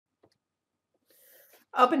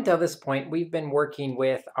Up until this point, we've been working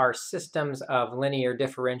with our systems of linear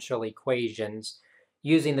differential equations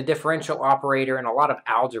using the differential operator and a lot of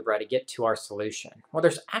algebra to get to our solution. Well,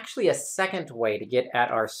 there's actually a second way to get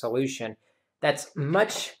at our solution that's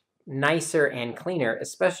much nicer and cleaner,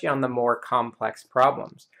 especially on the more complex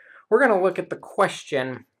problems. We're going to look at the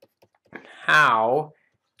question, how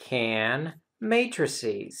can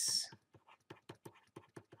matrices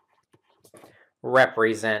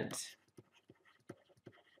represent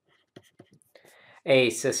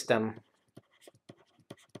a system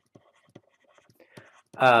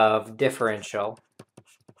of differential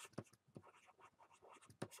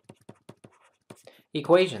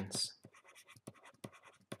equations?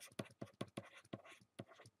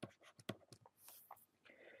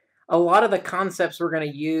 A lot of the concepts we're going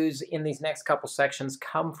to use in these next couple sections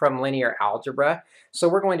come from linear algebra. So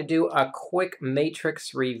we're going to do a quick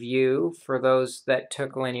matrix review for those that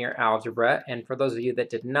took linear algebra. And for those of you that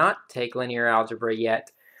did not take linear algebra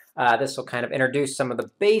yet, this will kind of introduce some of the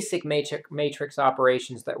basic matrix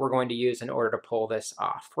operations that we're going to use in order to pull this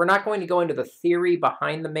off. We're not going to go into the theory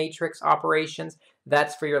behind the matrix operations.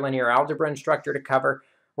 That's for your linear algebra instructor to cover.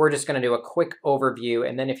 We're just going to do a quick overview,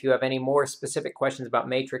 and then if you have any more specific questions about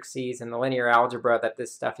matrices and the linear algebra that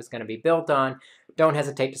this stuff is going to be built on, don't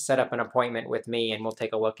hesitate to set up an appointment with me and we'll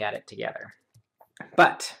take a look at it together.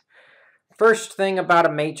 But first thing about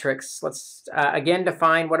a matrix, let's again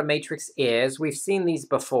define what a matrix is. We've seen these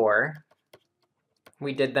before.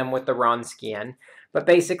 We did them with the Wronskian. But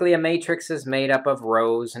basically a matrix is made up of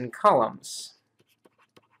rows and columns.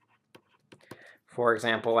 For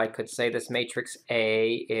example, I could say this matrix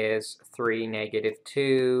A is 3,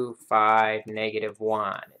 -2, 5,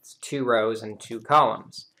 -1. It's 2 rows and 2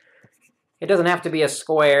 columns. It doesn't have to be a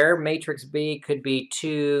square. Matrix B could be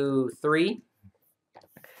 2, 3.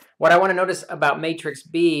 What I want to notice about matrix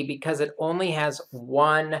B, because it only has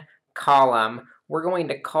one column, we're going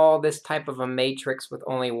to call this type of a matrix with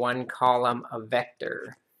only one column a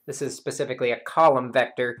vector. This is specifically a column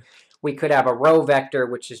vector. We could have a row vector,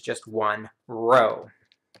 which is just one row.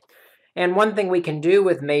 And one thing we can do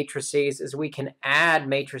with matrices is we can add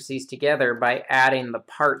matrices together by adding the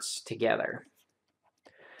parts together.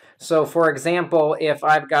 So for example, if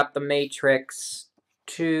I've got the matrix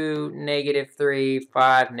 2, -3,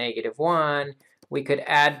 5, -1, we could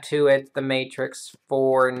add to it the matrix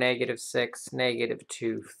 4, -6,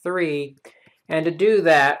 -2, 3. And to do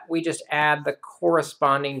that, we just add the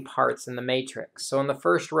corresponding parts in the matrix. So in the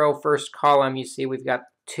first row, first column, you see we've got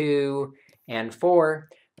 2 and 4.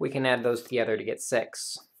 We can add those together to get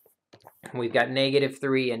 6. We've got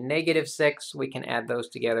 -3 and -6. We can add those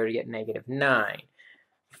together to get -9.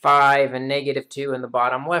 5 and -2 in the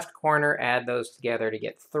bottom left corner, add those together to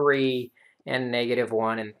get 3. And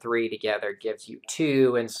 -1 and 3 together gives you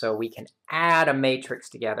 2. And so we can add a matrix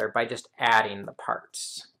together by just adding the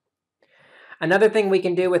parts. Another thing we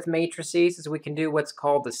can do with matrices is we can do what's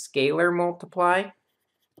called the scalar multiply.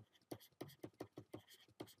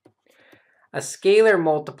 A scalar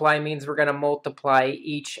multiply means we're going to multiply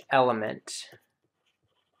each element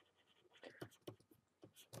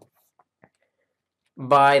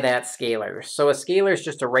by that scalar. So a scalar is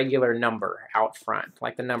just a regular number out front,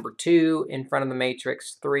 like the number 2 in front of the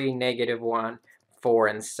matrix, 3, -1, 4,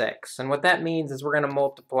 and 6. And what that means is we're going to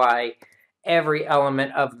multiply every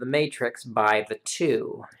element of the matrix by the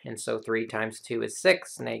 2. And so 3 times 2 is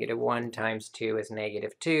 6, -1 times 2 is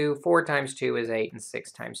 -2, 4 times 2 is 8, and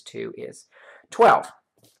 6 times 2 is 12.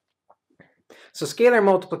 So scalar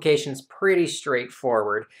multiplication is pretty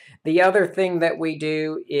straightforward. The other thing that we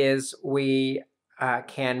do is we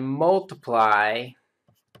can multiply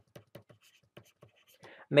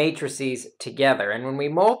matrices together. And when we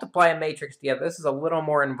multiply a matrix together, this is a little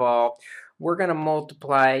more involved. We're going to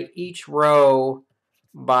multiply each row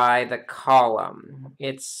by the column.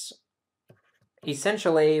 It's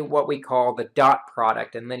essentially what we call the dot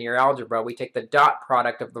product in linear algebra. We take the dot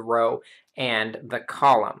product of the row and the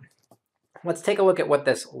column. Let's take a look at what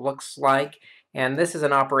this looks like. And this is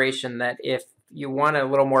an operation that if you want a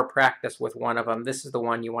little more practice with one of them, this is the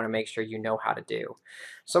one you want to make sure you know how to do.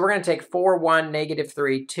 So we're going to take 4, 1,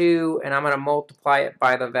 -3, 2, and I'm going to multiply it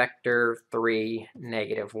by the vector 3,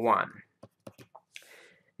 -1.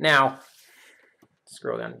 Now,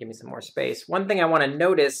 scroll down and give me some more space. One thing I want to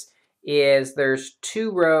notice is there's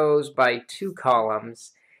 2 rows by 2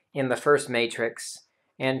 columns in the first matrix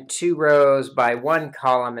and 2 rows by 1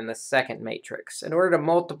 column in the second matrix. In order to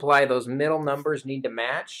multiply, those middle numbers need to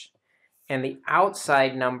match, and the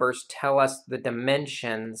outside numbers tell us the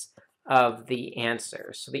dimensions of the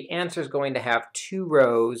answer. So the answer is going to have 2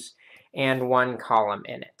 rows and 1 column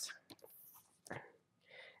in it.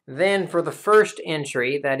 Then for the first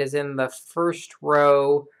entry, that is in the first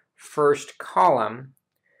row, first column,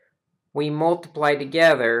 we multiply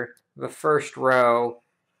together the first row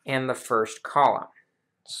and the first column.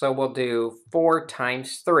 So we'll do 4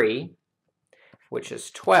 times 3, which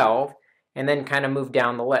is 12, and then kind of move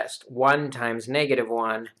down the list. 1 times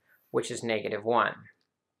 -1, which is -1.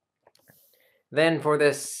 Then for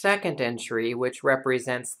this second entry, which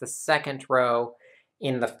represents the second row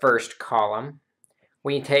in the first column,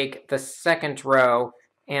 we take the second row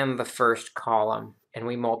and the first column, and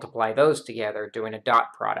we multiply those together, doing a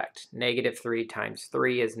dot product. -3 times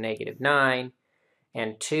 3 is -9,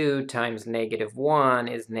 and 2 times -1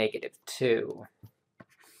 is -2.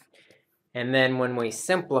 And then when we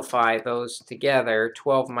simplify those together,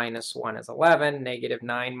 12 minus 1 is 11,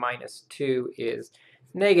 -9 minus 2 is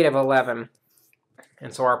 -11.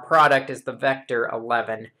 And so our product is the vector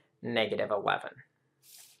 11, -11.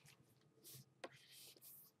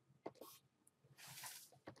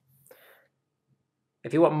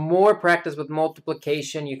 If you want more practice with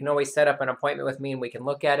multiplication, you can always set up an appointment with me and we can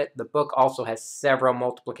look at it. The book also has several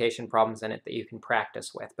multiplication problems in it that you can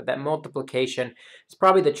practice with. But that multiplication is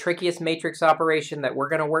probably the trickiest matrix operation that we're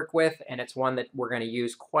going to work with, and it's one that we're going to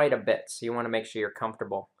use quite a bit. So you want to make sure you're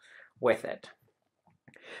comfortable with it.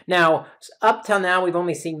 Now, up till now, we've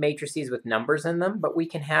only seen matrices with numbers in them, but we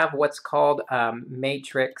can have what's called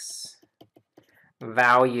matrix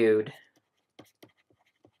valued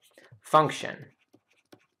function,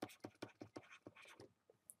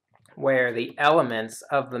 where the elements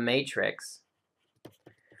of the matrix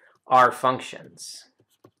are functions.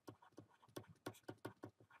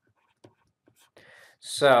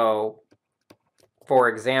 So, for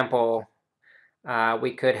example,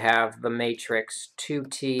 we could have the matrix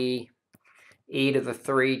 2t, e to the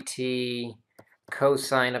 3t,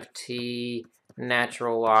 cosine of t,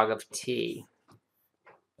 natural log of t.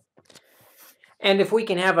 And if we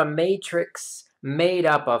can have a matrix made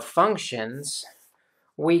up of functions,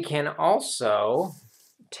 we can also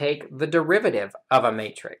take the derivative of a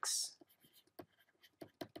matrix.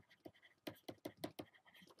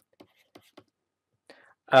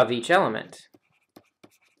 Of each element.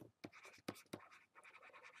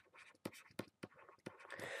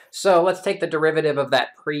 So let's take the derivative of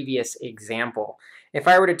that previous example. If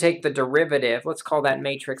I were to take the derivative, let's call that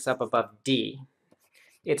matrix up above D.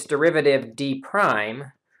 Its derivative D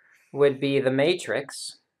prime would be the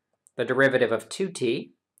matrix. The derivative of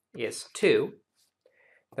 2t is 2.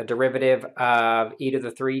 The derivative of e to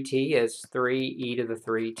the 3t is 3e to the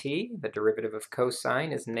 3t. The derivative of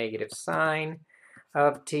cosine is negative sine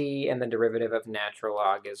of t. And the derivative of natural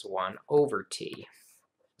log is 1 over t.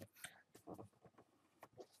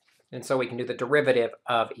 And so we can do the derivative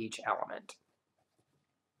of each element.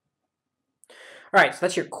 All right, so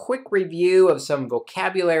that's your quick review of some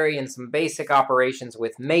vocabulary and some basic operations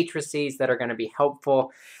with matrices that are going to be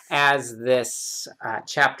helpful as this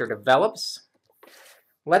chapter develops.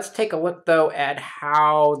 Let's take a look, though, at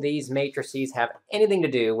how these matrices have anything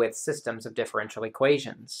to do with systems of differential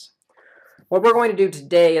equations. What we're going to do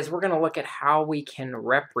today is we're going to look at how we can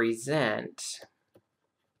represent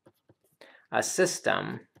a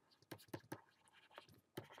system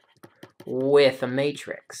with a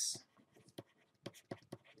matrix.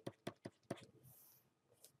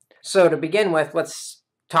 So to begin with, let's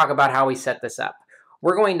talk about how we set this up.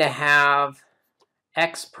 We're going to have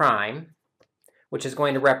x prime, which is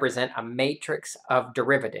going to represent a matrix of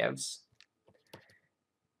derivatives,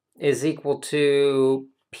 is equal to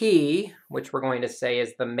P, which we're going to say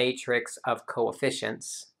is the matrix of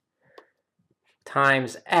coefficients,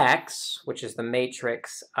 times x, which is the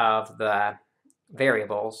matrix of the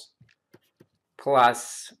variables,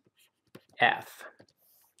 plus f.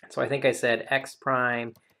 So I think I said x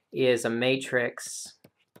prime is a matrix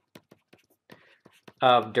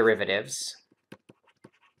of derivatives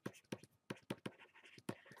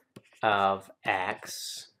of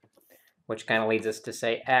x, which kind of leads us to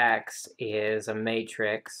say x is a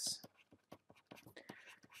matrix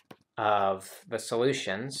of the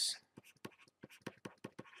solutions.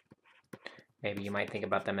 Maybe you might think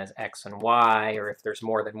about them as x and y, or if there's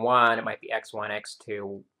more than one, it might be x1,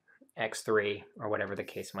 x2, x3, or whatever the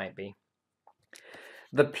case might be.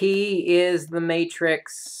 The P is the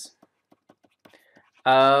matrix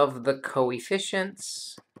of the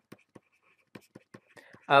coefficients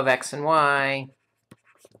of x and y.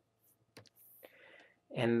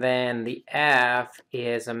 And then the F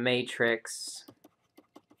is a matrix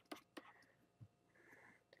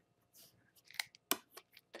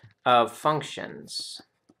of functions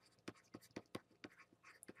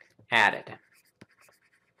added.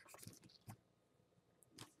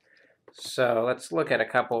 So let's look at a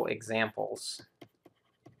couple examples.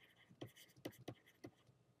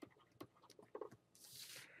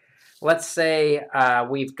 Let's say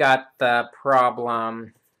we've got the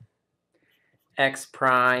problem x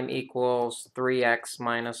prime equals 3x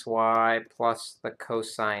minus y plus the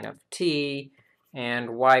cosine of t,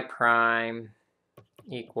 and y prime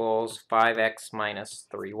equals 5x minus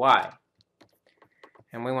 3y.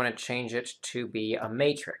 And we want to change it to be a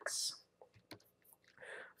matrix.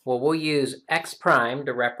 Well, we'll use x prime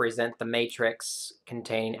to represent the matrix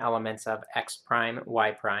containing elements of x prime, y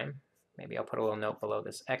prime. Maybe I'll put a little note below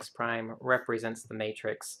this. X prime represents the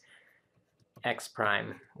matrix x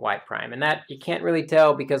prime, y prime. And that, you can't really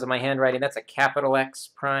tell because of my handwriting, that's a capital X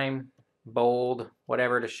prime, bold,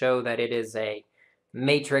 whatever, to show that it is a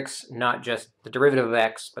matrix, not just the derivative of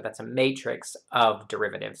x, but that's a matrix of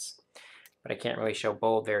derivatives. But I can't really show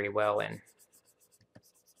bold very well in,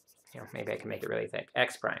 maybe I can make it really thick.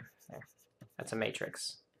 X prime, there. That's a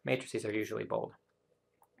matrix. Matrices are usually bold.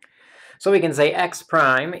 So we can say x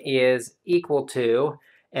prime is equal to,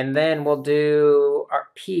 and then we'll do our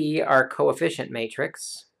P, our coefficient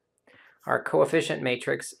matrix. Our coefficient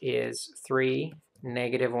matrix is 3,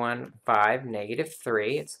 -1, 5,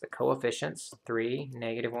 -3. It's the coefficients, 3,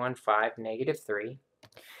 -1, 5, -3.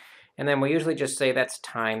 And then we usually just say that's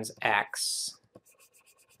times x,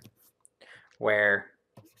 where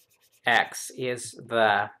x is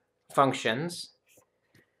the functions,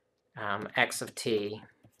 x of t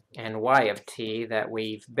and y of t, that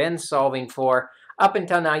we've been solving for up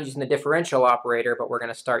until now using the differential operator, but we're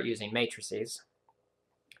going to start using matrices.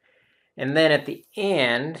 And then at the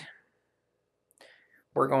end,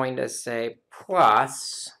 we're going to say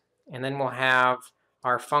plus, and then we'll have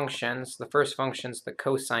our functions. The first function's the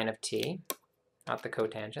cosine of t, not the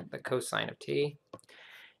cotangent, the cosine of t.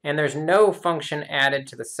 And there's no function added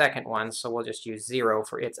to the second one, so we'll just use 0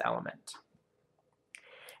 for its element.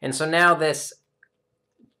 And so now this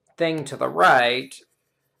thing to the right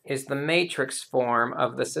is the matrix form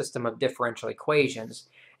of the system of differential equations.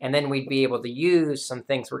 And then we'd be able to use some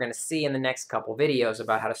things we're going to see in the next couple videos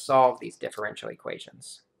about how to solve these differential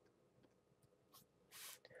equations.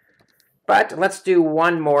 But let's do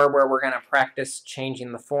one more where we're going to practice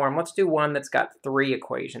changing the form. Let's do one that's got 3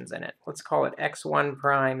 equations in it. Let's call it x1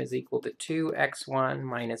 prime is equal to 2x1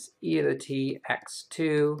 minus e to the t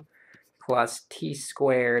x2 plus t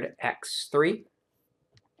squared x3.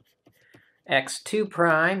 x2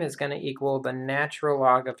 prime is going to equal the natural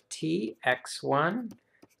log of t x1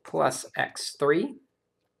 plus x3.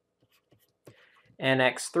 And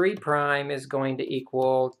x3 prime is going to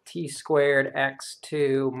equal t squared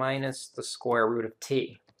x2 minus the square root of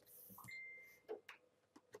t.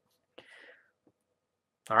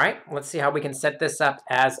 All right, let's see how we can set this up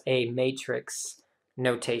as a matrix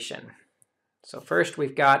notation. So first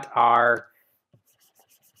we've got our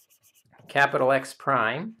capital X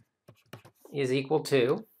prime is equal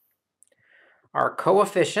to our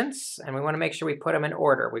coefficients, and we want to make sure we put them in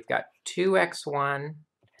order. We've got 2x1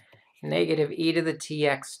 negative e to the t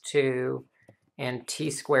x2 and t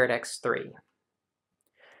squared x3.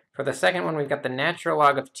 For the second one, we've got the natural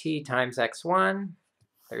log of t times x1.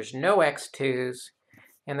 There's no x2s,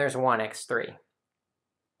 and there's 1 x3.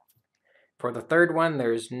 For the third one,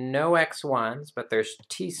 there's no x1s, but there's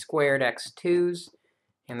t squared x2s,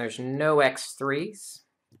 and there's no x3s.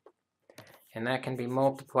 And that can be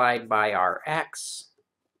multiplied by our x.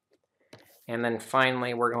 And then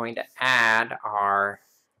finally, we're going to add our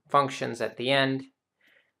functions at the end.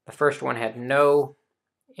 The first one had no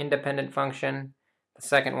independent function. The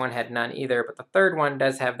second one had none either, but the third one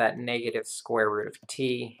does have that negative square root of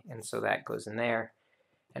t, and so that goes in there.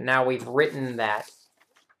 And now we've written that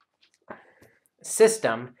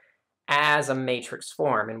system as a matrix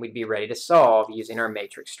form, and we'd be ready to solve using our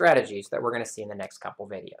matrix strategies that we're going to see in the next couple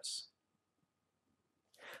videos.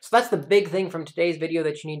 So that's the big thing from today's video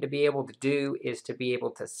that you need to be able to do, is to be able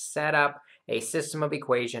to set up a system of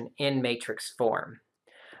equation in matrix form.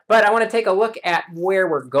 But I want to take a look at where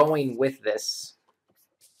we're going with this.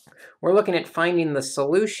 We're looking at finding the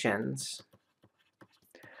solutions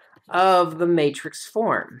of the matrix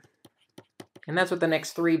form. And that's what the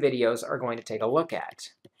next 3 videos are going to take a look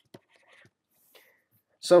at.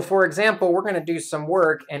 So for example, we're going to do some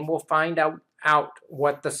work and we'll find out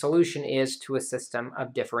what the solution is to a system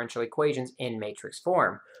of differential equations in matrix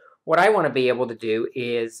form. What I want to be able to do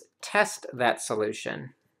is test that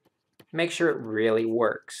solution, make sure it really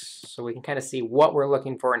works, so we can kind of see what we're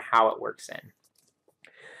looking for and how it works in.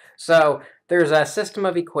 So there's a system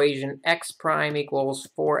of equation x prime equals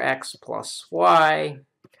 4x plus y,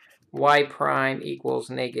 y prime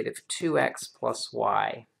equals negative 2x plus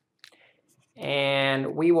y.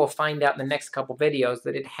 And we will find out in the next couple videos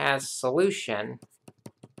that it has solution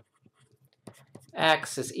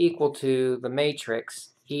x is equal to the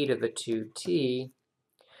matrix e to the 2t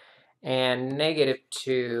and negative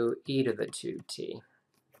 2 e to the 2t.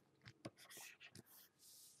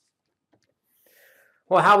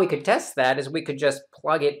 Well, how we could test that is we could just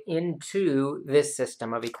plug it into this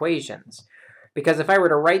system of equations. Because if I were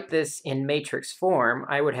to write this in matrix form,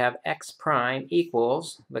 I would have x prime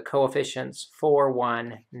equals the coefficients 4,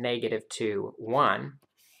 1, negative 2, 1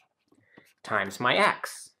 times my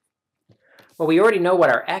x. Well, we already know what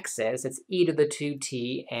our x is. It's e to the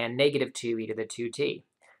 2t and negative 2 e to the 2t.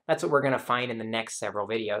 That's what we're going to find in the next several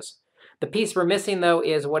videos. The piece we're missing, though,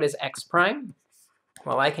 is what is x prime?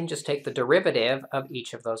 Well, I can just take the derivative of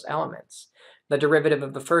each of those elements. The derivative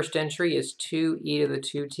of the first entry is 2 e to the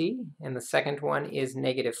 2t, and the second one is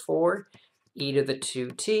negative 4 e to the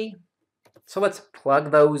 2t. So let's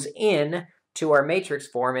plug those in to our matrix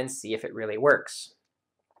form and see if it really works.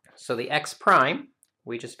 So the x prime,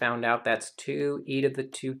 we just found out that's 2 e to the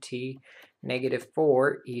 2t, negative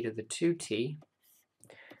 4 e to the 2t.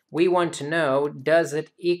 We want to know, does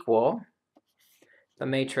it equal the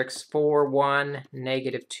matrix 4, 1,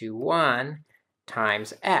 negative 2, 1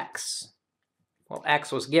 times x? Well,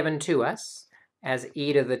 x was given to us as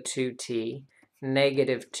e to the 2t,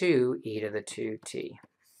 negative 2 e to the 2t.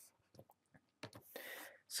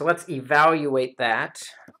 So let's evaluate that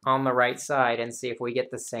on the right side and see if we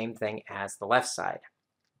get the same thing as the left side.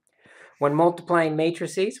 When multiplying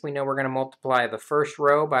matrices, we know we're going to multiply the first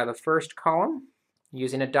row by the first column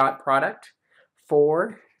using a dot product.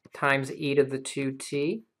 4 times e to the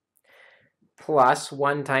 2t plus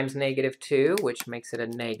 1 times negative 2, which makes it a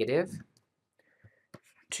negative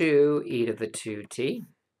 2 e to the 2t.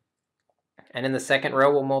 And in the second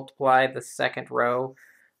row, we'll multiply the second row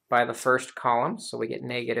by the first column. So we get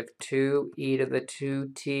negative 2 e to the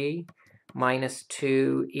 2t minus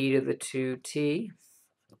 2 e to the 2t.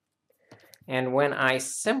 And when I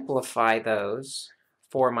simplify those,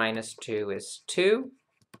 4 minus 2 is 2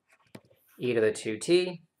 e to the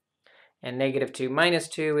 2t. And negative 2 minus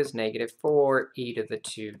 2 is negative 4 e to the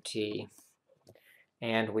 2t.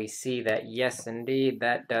 And we see that, yes, indeed,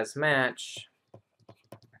 that does match.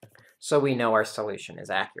 So we know our solution is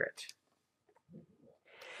accurate.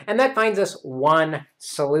 And that finds us one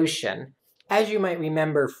solution. As you might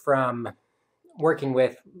remember from working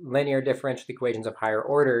with linear differential equations of higher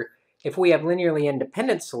order, if we have linearly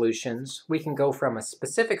independent solutions, we can go from a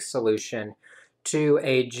specific solution to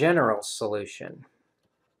a general solution.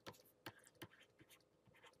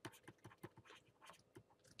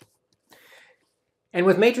 And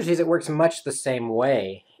with matrices, it works much the same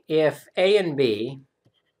way. If A and B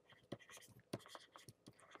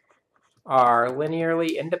are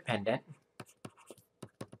linearly independent,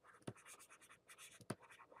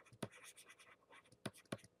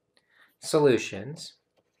 solutions,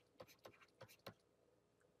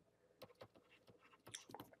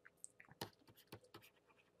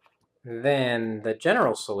 then the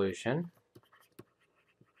general solution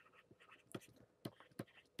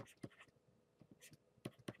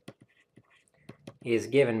is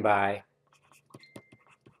given by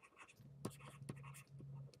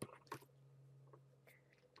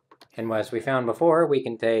and as we found before, we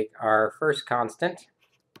can take our first constant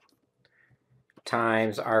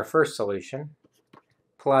times our first solution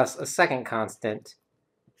plus a second constant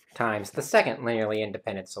times the second linearly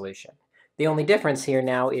independent solution. The only difference here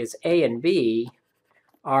now is A and B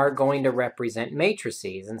are going to represent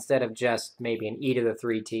matrices instead of just maybe an e to the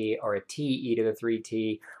 3t or a t e to the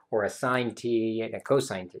 3t or a sine t and a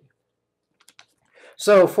cosine t.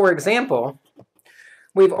 So for example,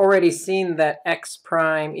 we've already seen that x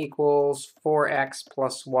prime equals 4x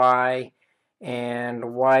plus y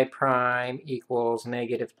and y prime equals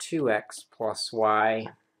negative 2x plus y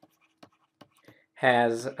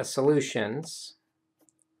has a solutions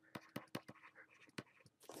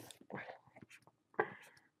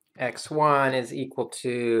x1 is equal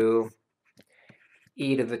to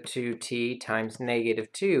e to the 2t times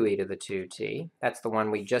negative 2 e to the 2t. That's the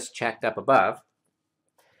one we just checked up above.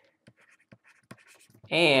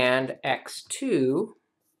 And x2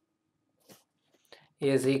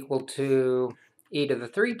 is equal to e to the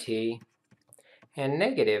 3t and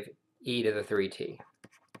negative e to the 3t.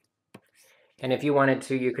 And if you wanted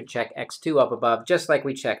to, you could check x2 up above just like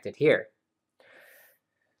we checked it here.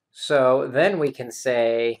 So then we can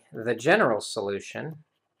say the general solution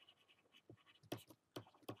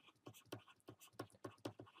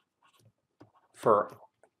for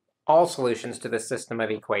all solutions to the system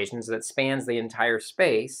of equations that spans the entire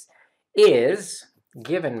space is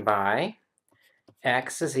given by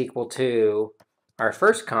x is equal to our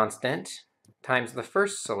first constant times the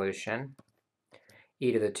first solution,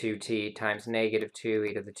 e to the 2t times negative 2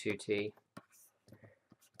 e to the 2t,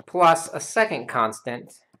 plus a second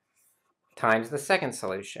constant times the second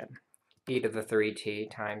solution, e to the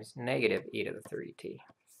 3t times negative e to the 3t.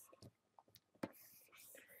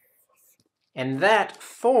 And that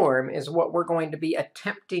form is what we're going to be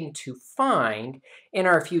attempting to find in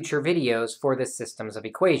our future videos for the systems of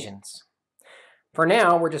equations. For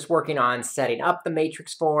now, we're just working on setting up the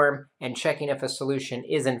matrix form and checking if a solution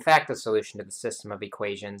is in fact a solution to the system of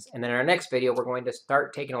equations. And then in our next video, we're going to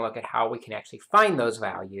start taking a look at how we can actually find those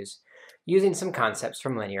values using some concepts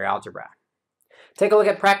from linear algebra. Take a look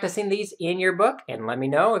at practicing these in your book and let me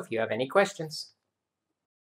know if you have any questions.